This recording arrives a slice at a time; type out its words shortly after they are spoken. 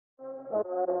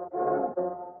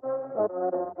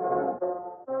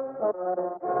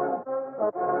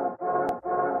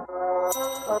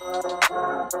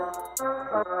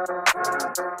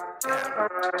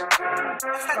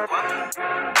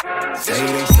Say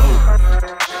they so,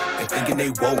 they thinking they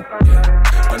woke,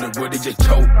 yeah. On the road they just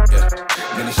choke, yeah.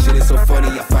 Man, this shit is so funny,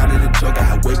 I find it a joke. I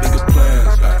had way bigger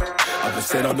plans, yeah. I've been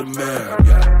set on the man,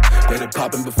 yeah. They done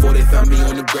popping before they found me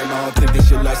on the gram. I don't think this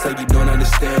your life, say you don't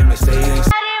understand me. Say it ain't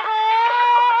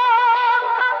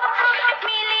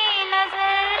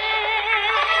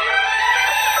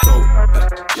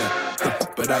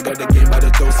but I got the game by the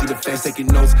throat, see the fans taking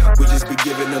notes. We just be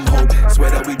giving them hope.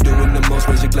 Swear that we doing the most.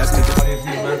 Raise your glass, make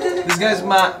it. This guy's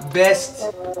my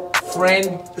best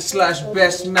friend slash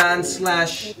best man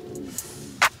slash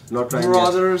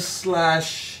brother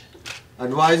slash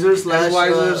advisor slash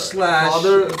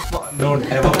father. Don't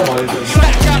ever apologize.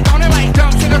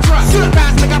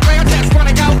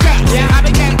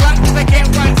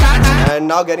 And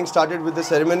now getting started with the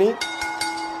ceremony.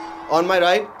 On my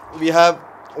right, we have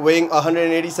weighing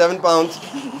 187 pounds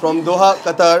from Doha,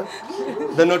 Qatar,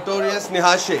 the notorious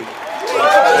Nihad Sheikh.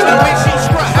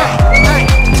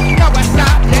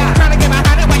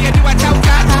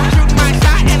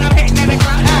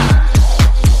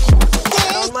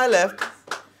 And on my left,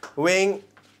 weighing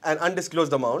an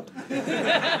undisclosed amount,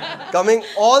 coming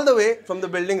all the way from the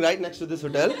building right next to this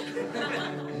hotel,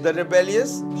 the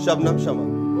rebellious Shabnam.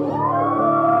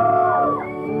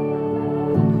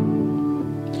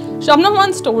 Shabnam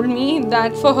once told me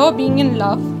that for her, being in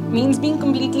love means being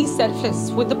completely selfless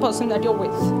with the person that you're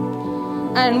with.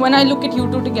 And when I look at you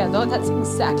two together, that's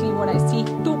exactly what I see.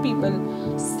 Two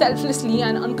people selflessly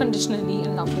and unconditionally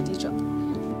in love with each other.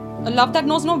 A love that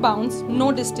knows no bounds,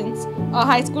 no distance, a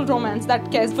high school romance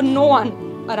that cares for no one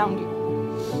around you.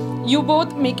 You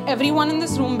both make everyone in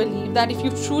this room believe that if you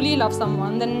truly love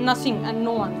someone, then nothing and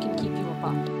no one can keep you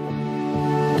apart.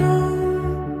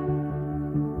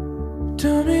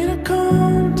 Tell me to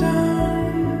calm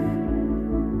down.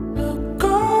 Look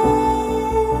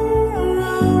all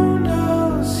around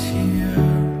us here.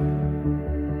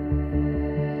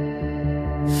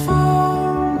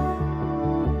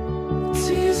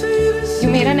 You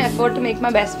made an effort to make my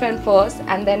best friend first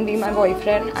and then be my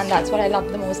boyfriend, and that's what I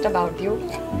love the most about you.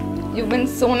 You've been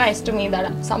so nice to me that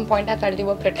at some point I felt you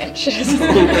were pretentious.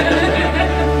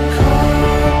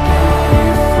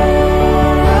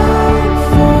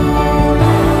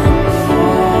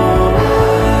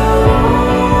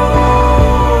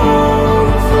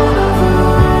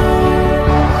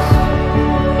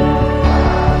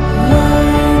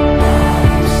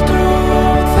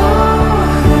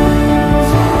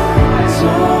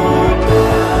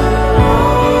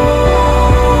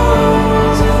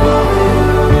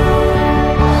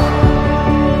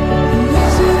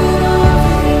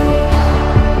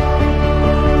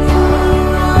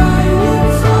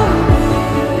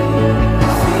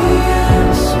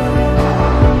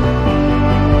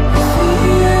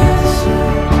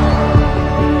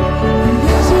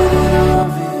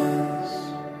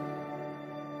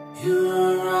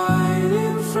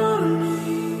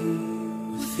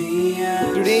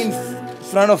 Today, in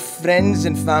front of friends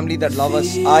and family that love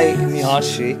us, I, Nihad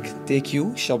Sheikh, take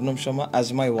you, Shabnam Sharma,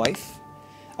 as my wife.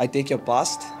 I take your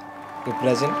past, your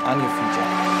present, and your future.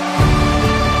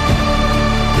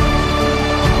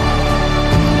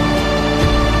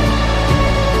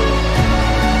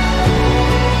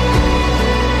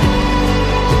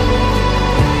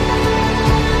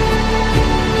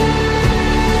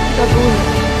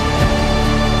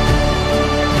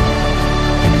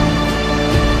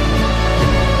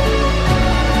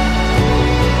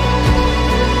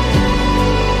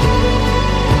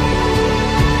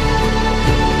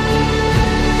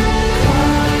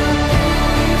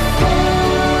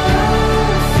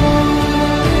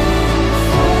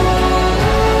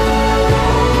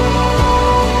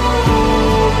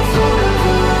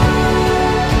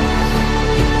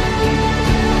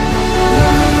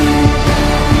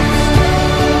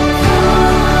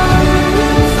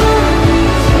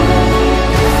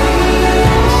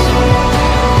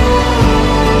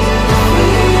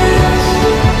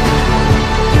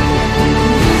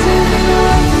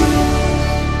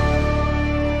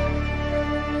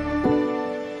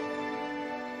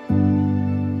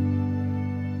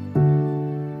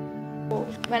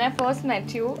 When I first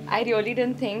met you, I really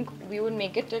didn't think we would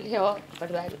make it till here,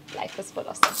 but well, life is full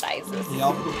of surprises.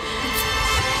 Yup.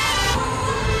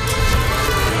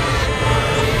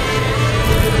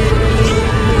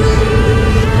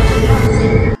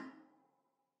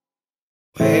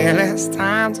 Well, it's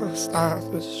time to start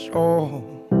the show.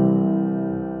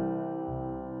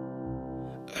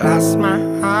 Lost my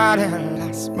heart and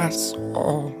lost my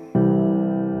soul.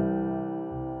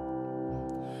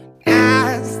 Now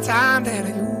it's time that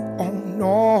you won't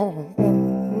know.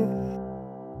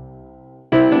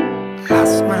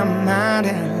 Lost my mind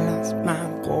and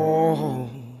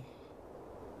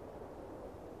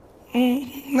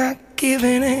not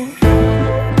giving in.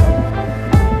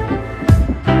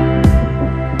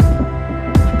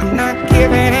 I'm not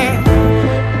giving in.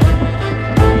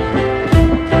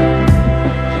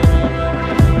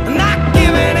 I'm not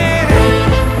giving in.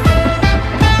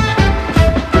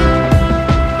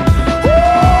 Ooh,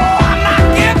 I'm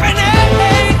not giving in.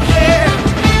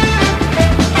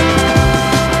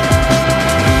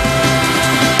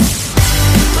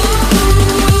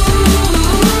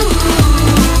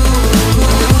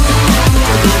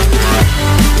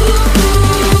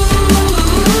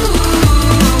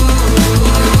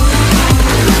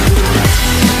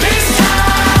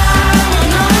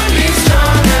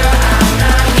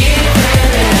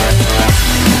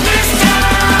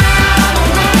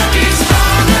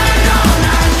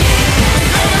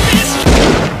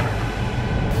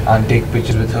 And take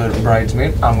pictures with her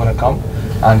bridesmaid. I'm gonna come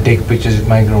and take pictures with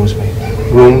my groomsmaid.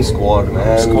 Groom squad,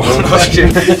 man.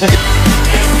 Squad.